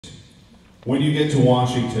When you get to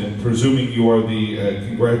Washington, presuming you are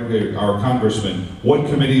our congressman, what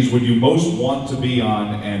committees would you most want to be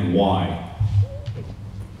on and why?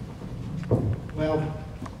 Well,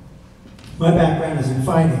 my background is in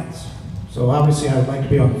finance, so obviously I would like to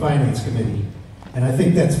be on the Finance Committee. And I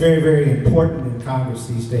think that's very, very important in Congress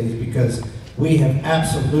these days because we have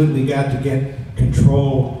absolutely got to get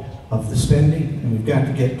control of the spending and we've got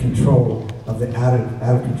to get control of the out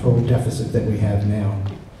of control deficit that we have now.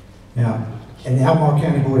 Now, in the Albemarle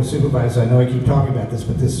County Board of Supervisors, I know I keep talking about this,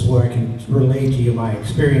 but this is where I can relate to you my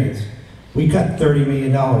experience. We cut $30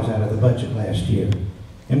 million out of the budget last year.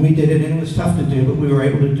 And we did it, and it was tough to do, but we were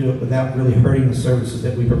able to do it without really hurting the services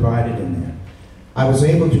that we provided in there. I was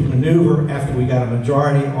able to maneuver, after we got a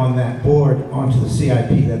majority on that board, onto the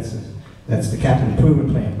CIP, that's the Capital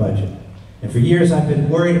Improvement Plan budget. And for years I've been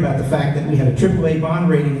worried about the fact that we had a AAA bond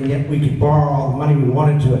rating, and yet we could borrow all the money we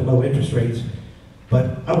wanted to at low interest rates.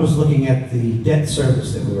 But I was looking at the debt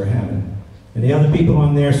service that we were having. And the other people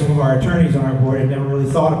on there, some of our attorneys on our board, had never really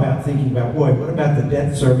thought about thinking about, boy, what about the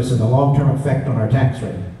debt service and the long-term effect on our tax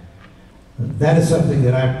rate? That is something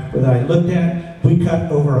that I looked at. We cut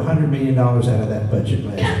over $100 million out of that budget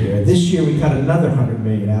last year. This year we cut another $100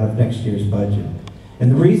 million out of next year's budget.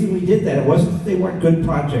 And the reason we did that, it wasn't that they weren't good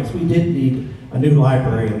projects. We did need a new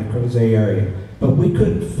library in the Crozet area. But we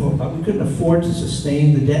couldn't afford to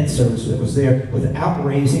sustain the debt service that was there without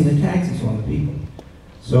raising the taxes on the people.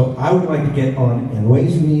 So I would like to get on in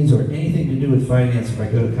Ways and Means or anything to do with finance if I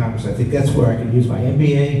go to Congress. I think that's where I can use my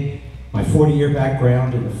MBA, my 40-year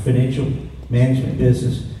background in the financial management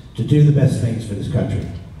business to do the best things for this country.